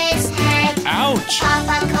bumped his head. Ouch!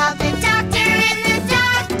 Papa called the doctor and the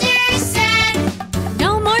doctor said,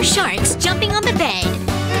 No more sharks jumping on the bed.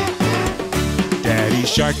 Daddy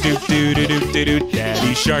Shark doo doo doo doo doo doo.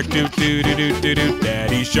 Daddy Shark doo doo doo doo doo doo.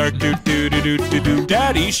 Daddy Shark doo doo doo doo doo doo.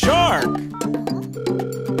 Daddy Shark!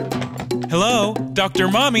 Hello, Dr.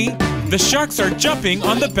 Mommy. The sharks are jumping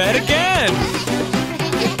on the bed again. 2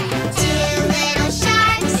 little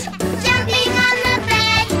sharks jumping on the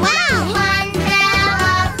bed. Wow! One fell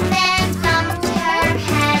off and bumped her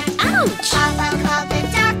head. Ouch! Papa called the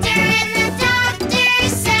doctor and the doctor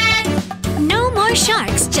said, No more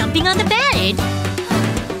sharks jumping on the bed.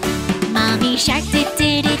 Mommy Shark do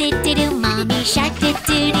do do do do do. Mommy Shark do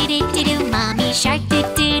do do do do do. Mommy Shark do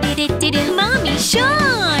do do do do do. Mommy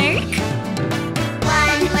Shark.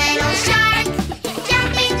 1 little shark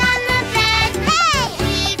jumping on the bed.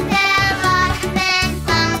 He fell off and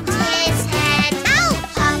bumped his head.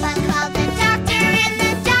 Papa called the doctor and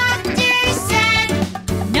the doctor said,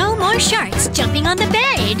 No more sharks jumping on the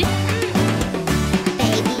bed.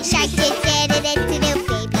 Baby shark did do.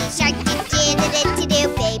 Baby shark did do.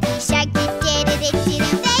 Baby shark did do.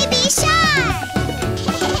 Baby shark.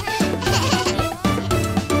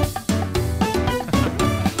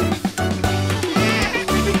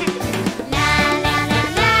 La la la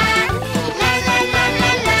la, la la la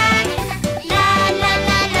la la, la la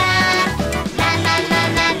la la, la la la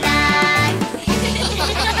la la.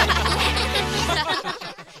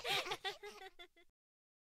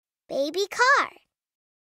 Baby car.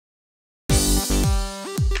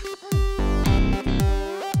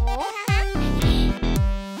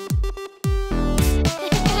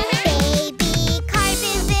 Baby car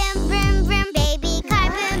boom boom vroom vroom. Baby car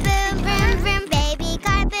boom boom vroom vroom. Baby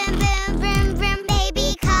car boom boom vroom vroom. Baby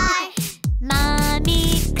car. Mommy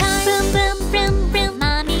car boom boom vroom vroom.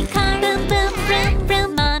 Mommy car boom boom vroom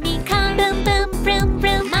vroom. Mommy car boom boom vroom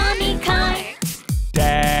vroom. Mommy car.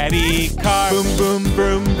 Daddy car, boom boom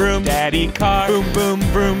vroom vroom. Daddy car, boom boom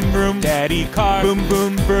vroom vroom. Daddy car, boom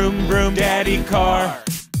boom vroom vroom. Daddy car.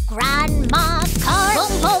 Grandma car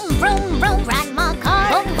boom boom vroom vroom. Grandma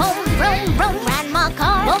car boom boom vroom vroom. Grandma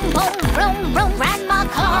car boom boom vroom vroom. Grandma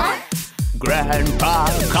car. Grandpa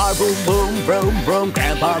car boom boom vroom vroom.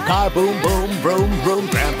 Grandpa car boom boom vroom vroom.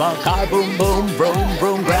 Grandpa car boom boom vroom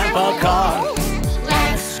vroom. Grandpa car.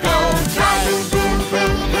 Let's go drive. Vroom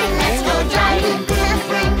vroom vroom. Let's go drive. Vroom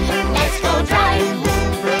vroom vroom. Let's go drive. Vroom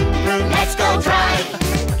vroom vroom. Let's go drive.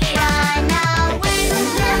 Run away. Vroom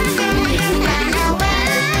vroom vroom. Run away.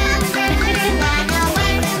 Vroom vroom. Run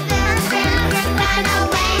away. Vroom vroom. Run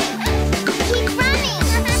away. Keep running.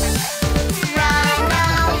 Run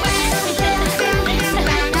away. Vroom vroom.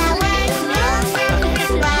 Run away. Vroom vroom.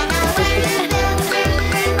 Run away. Vroom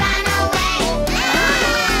vroom.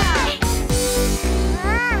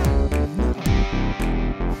 Run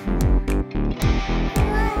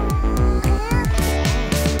Baby car boom boom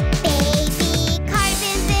vroom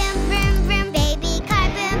vroom. Baby car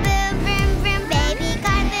boom boom vroom vroom. Baby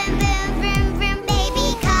car boom boom vroom vroom. Baby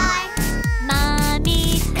car.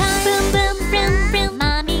 Mommy car boom boom vroom vroom.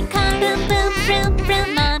 Mommy car boom boom vroom vroom.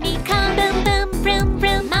 Mommy car boom boom vroom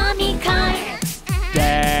vroom. Mommy car.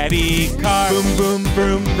 Daddy car, boom boom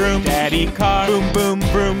vroom vroom. Daddy car, boom boom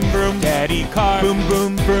vroom vroom. Daddy car, boom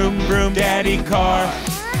boom vroom vroom. Daddy car.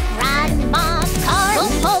 Grandma car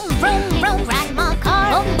boom boom vroom vroom. Grandma car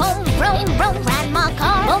boom boom vroom vroom. Grandma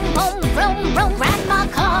car boom boom vroom vroom. Grandma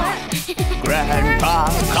car. Grandpa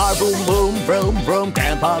car boom boom vroom vroom.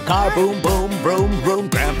 Grandpa car boom boom vroom vroom.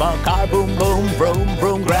 Grandpa car boom boom vroom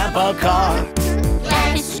vroom. Grandpa car. Let's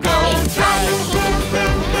Let's go drive.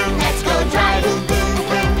 Let's go drive.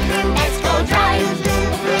 Let's go drive.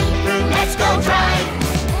 Let's go drive.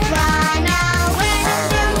 Run away.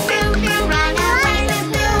 Run away.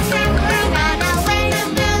 Run away.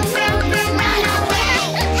 Run away.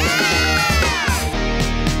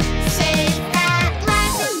 Safe at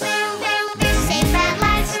last. Safe at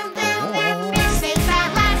last. Safe at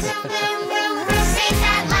last. Safe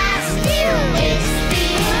at last. It's the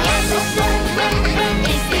end.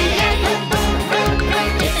 It's the end.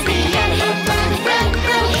 It's the end.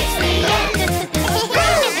 It's the end.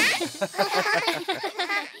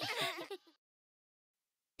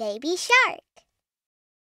 Baby Shark.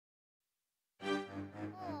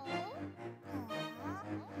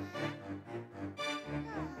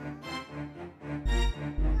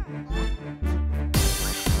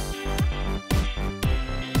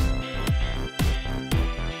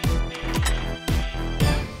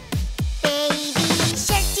 Baby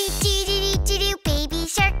shark doo doo doo doo doo. Baby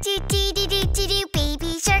shark doo doo doo doo doo.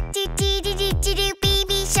 Baby shark doo doo doo doo doo.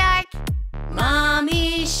 Baby shark.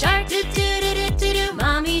 Mommy shark do do do do do do.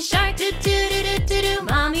 Mommy shark do do do do do do.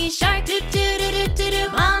 Mommy shark do do do do do do.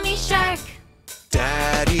 Mommy shark.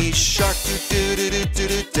 Daddy shark do do do do do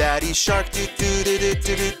do. Daddy shark do do do do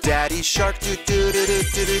do do. Daddy shark do do do do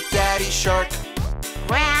do do. Daddy shark.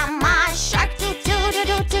 Grandma shark doo doo doo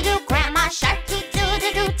doo doo doo. Grandma shark doo doo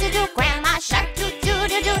doo doo doo doo. Grandma shark doo doo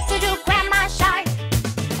doo doo doo doo. Grandma shark.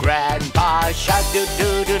 Grandpa shark do do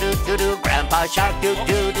do do do do. Grandpa shark do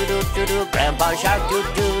do do do do do. Grandpa shark do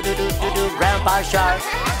do do do do do. Grandpa shark.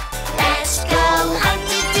 Let's go hunt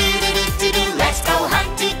doo doo doo doo doo. Let's go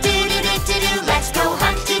hunt doo doo doo doo doo. Let's go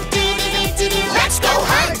hunt doo doo doo doo doo. Let's go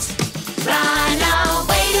hunt. Run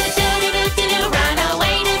away do do do do do do. Run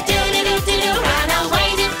away do do do do do do. Run away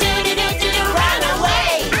do do do do do do. Run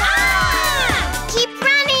away. Keep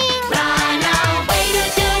running. Run away do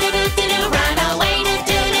do do do do do. Run away do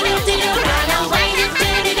do do do do do. Run away do do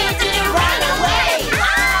do do do do. Run away.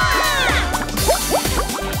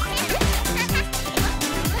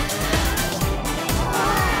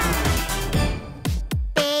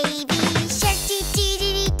 Baby shark doo doo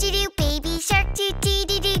doo doo doo. Baby shark doo doo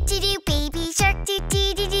doo doo doo. Baby shark doo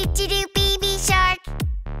doo doo doo doo. Baby shark.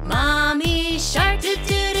 Mommy shark do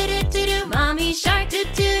do do do do do. Mommy shark do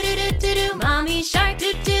do do do do do. Mommy shark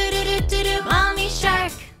do do do do do do. Mommy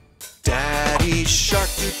shark. Daddy shark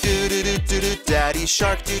do do do do do do. Daddy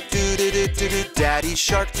shark do do do do do do. Daddy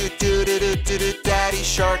shark do do do do do do. Daddy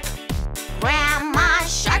shark. Grandma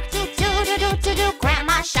shark doo doo doo doo doo doo.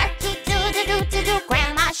 Grandma shark doo doo doo doo doo doo.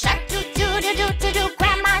 Grandma shark doo doo doo doo doo doo.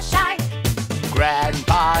 Grandma shark.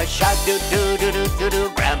 Grandpa shark do do do do do do.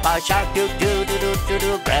 Grandpa shark do do do do do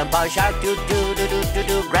do. Grandpa shark do do do do do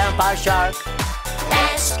do. Grandpa shark.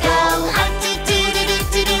 Let's go hunt doo doo doo doo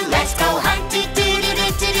doo doo. Let's go hunt doo doo doo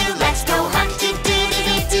doo doo doo. Let's go hunt doo doo doo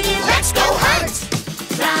doo doo doo. Let's go hunt.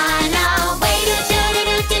 Run away do do do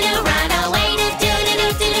do do do. Run away do do do do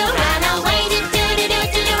do do. Run away do do do do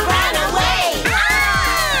do do. Run away.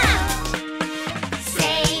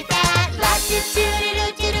 Safe at last doo doo doo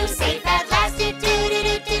doo doo. Safe at last doo doo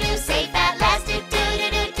doo doo doo. Safe at last doo doo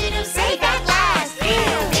doo doo doo. Safe at last.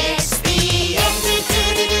 It's the end doo doo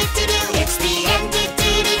doo doo doo. It's the end doo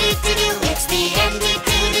doo doo doo doo. It's the end doo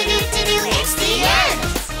doo doo doo doo. It's the end.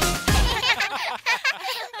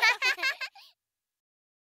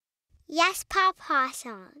 Yes, Papa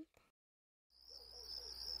song.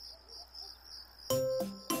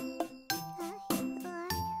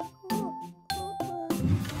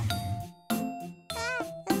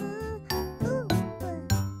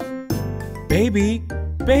 Baby,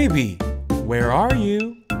 baby, where are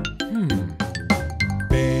you?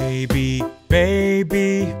 Baby,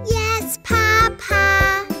 baby, Yes,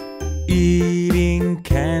 Papa. eating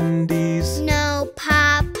candies, No,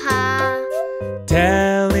 Papa.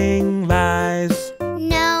 telling lies.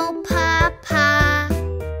 No, Papa.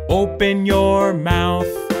 Open your mouth.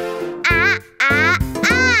 Ah, ah,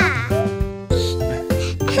 ah.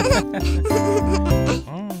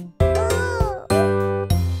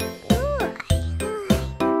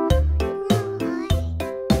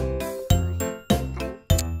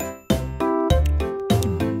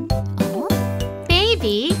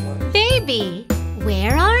 Baby, baby,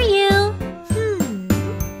 where are you?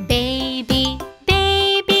 Baby,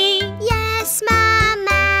 baby, Yes,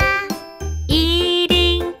 Mama.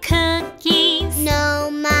 eating cookies, No,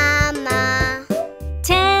 Mama.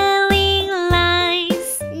 telling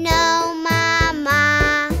lies. No,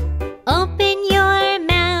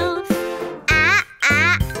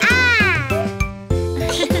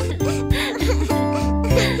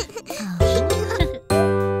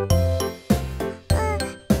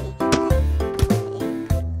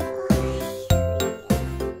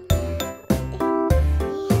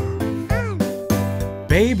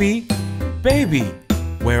 Baby, baby,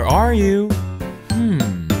 where are you?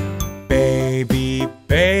 Baby,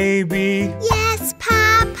 baby. Yes,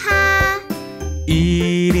 Papa.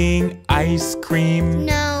 Eating ice cream.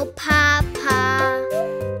 No, Papa.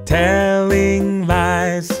 Telling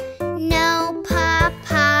lies. No,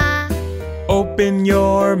 Papa. Open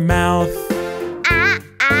your mouth. Ah,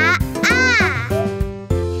 ah, ah.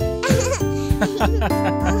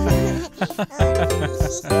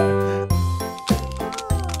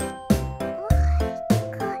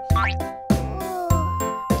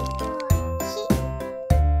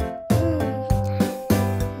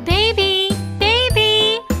 Baby,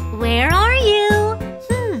 baby, where are you?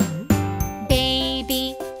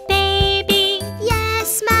 Baby, baby,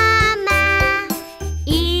 Yes, Mama.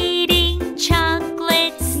 eating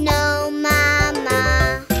chocolates, No,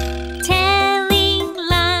 Mama. telling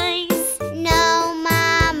lies. No,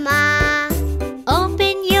 Mama.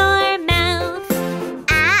 Open your mouth.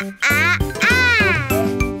 Ah, ah, ah.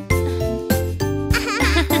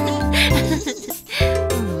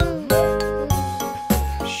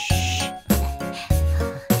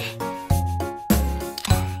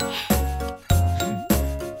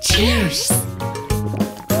 Cheers.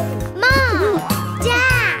 Mom!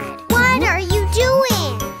 Dad! What are you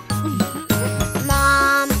doing?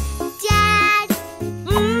 Mom! Dad!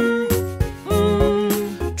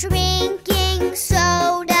 Drinking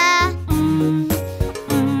soda.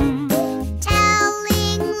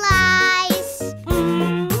 Telling lies.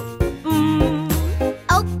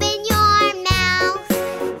 Open your mouth.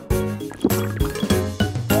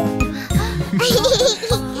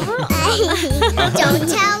 Don't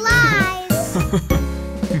tell lies.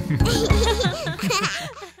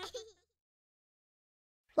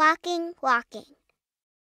 Walking, walking.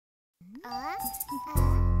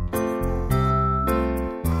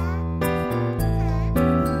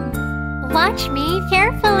 Watch me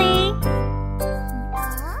carefully.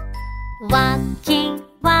 Walking,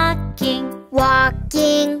 walking,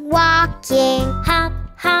 Walking, walking. hop,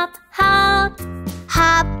 hop, hop.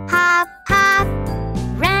 Hop, hop, hop.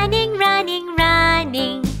 Running, running,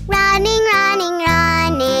 running. Running, running,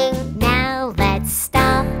 running. Now let's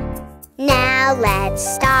stop. Now let's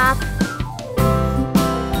stop.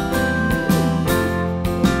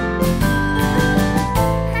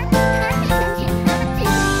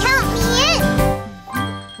 Count me in.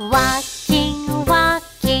 Walking,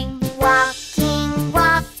 walking, Walking,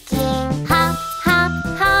 walking. hop, hop,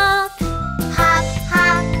 hop. Hop,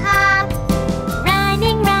 hop, hop.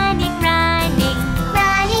 Running, running, running.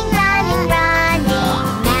 Running, running,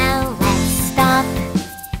 running. Now let's stop.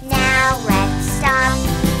 Now let's stop.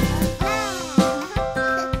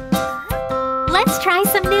 Let's try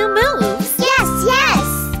some new moves. Yes, yes.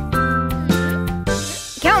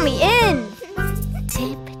 Count me in.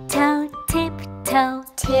 Tiptoe, tiptoe.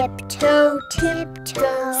 Tiptoe,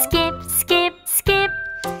 tiptoe. Skip, skip, skip.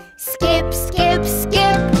 Skip, skip,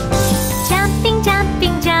 skip. Jumping,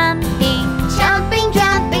 jumping, jumping. Jumping,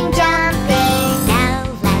 jumping, jumping. Now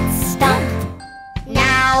let's stop.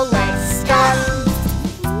 Now let's stop.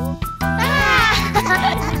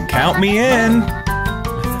 Count me in.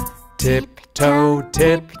 Tiptoe,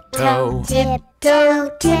 tiptoe. Tiptoe,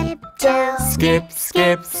 tiptoe. Skip,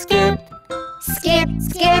 skip, skip. Skip,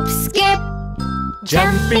 skip, skip.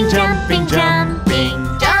 Jumping, jumping, jumping.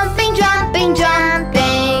 Jumping, jumping,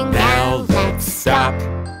 jumping. Now let's stop.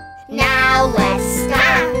 Now let's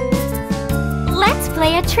stop. Let's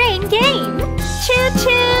play a train game. Choo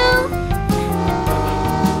choo.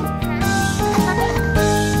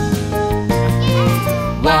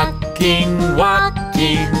 Walking,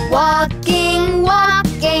 walking. Walking,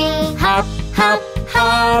 walking. Hop, hop,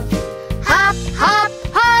 hop. Hop, hop,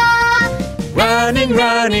 hop. Running,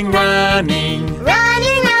 running, running.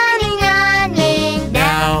 Running, running, running.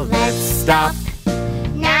 Now let's stop.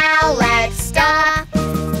 Now let's stop.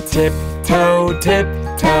 Tiptoe,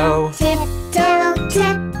 tiptoe. Tiptoe,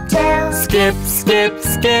 tiptoe. Skip, skip,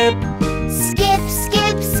 skip. Skip,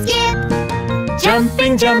 skip, skip.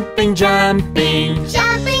 Jumping, jumping, jumping.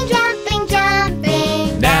 Jumping, jumping,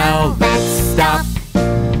 jumping. Now let's stop.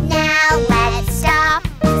 Now let's stop.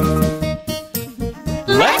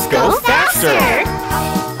 Let's go faster.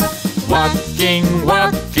 Walking,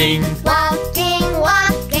 walking. Walking,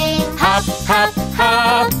 walking. Hop, hop,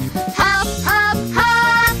 hop. Hop, hop,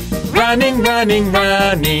 hop. Running, running,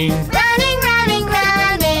 running. Running, running,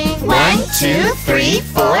 running. 1, 2, 3,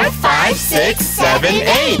 4, 5, 6, 7,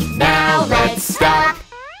 8. Now let's stop.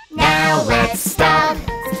 Now let's stop.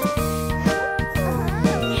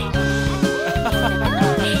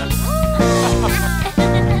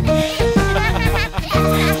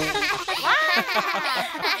 Wow.